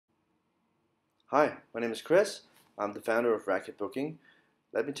Hi, my name is Chris. I'm the founder of Racquetbooking.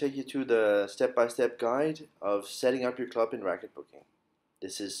 Let me take you to the step-by-step guide of setting up your club in Racquetbooking.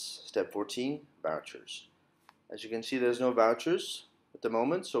 This is step 14, vouchers. As you can see, there's no vouchers at the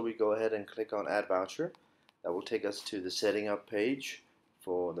moment, so we go ahead and click on Add Voucher. That will take us to the setting up page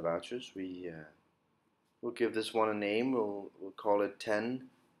for the vouchers. We'll give this one a name. We'll call it 10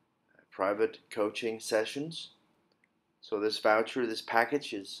 private coaching sessions. So this voucher, this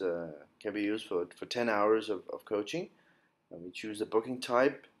package can be used for 10 hours of coaching. And we choose the booking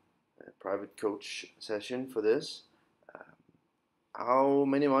type, private coach session for this. How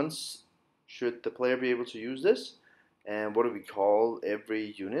many months should the player be able to use this? And what do we call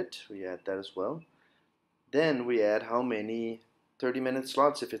every unit? We add that as well. Then we add how many 30-minute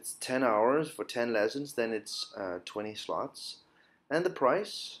slots. If it's 10 hours for 10 lessons, then it's 20 slots. And the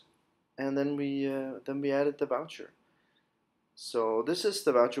price. And then we added the voucher. So this is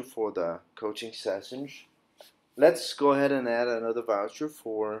the voucher for the coaching sessions. Let's go ahead and add another voucher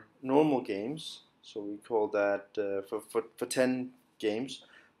for normal games. So we call that for 10 games.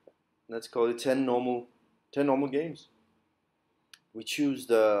 Let's call it 10 normal games. We choose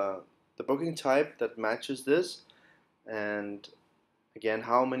the booking type that matches this, and again,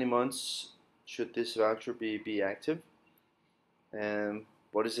 how many months should this voucher be active, and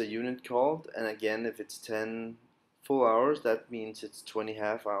what is a unit called, and again, if it's 10 full hours, that means it's 20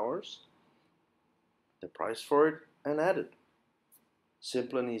 half hours, the price for it, and add it.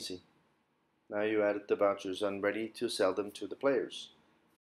 Simple and easy. Now you added the vouchers and ready to sell them to the players.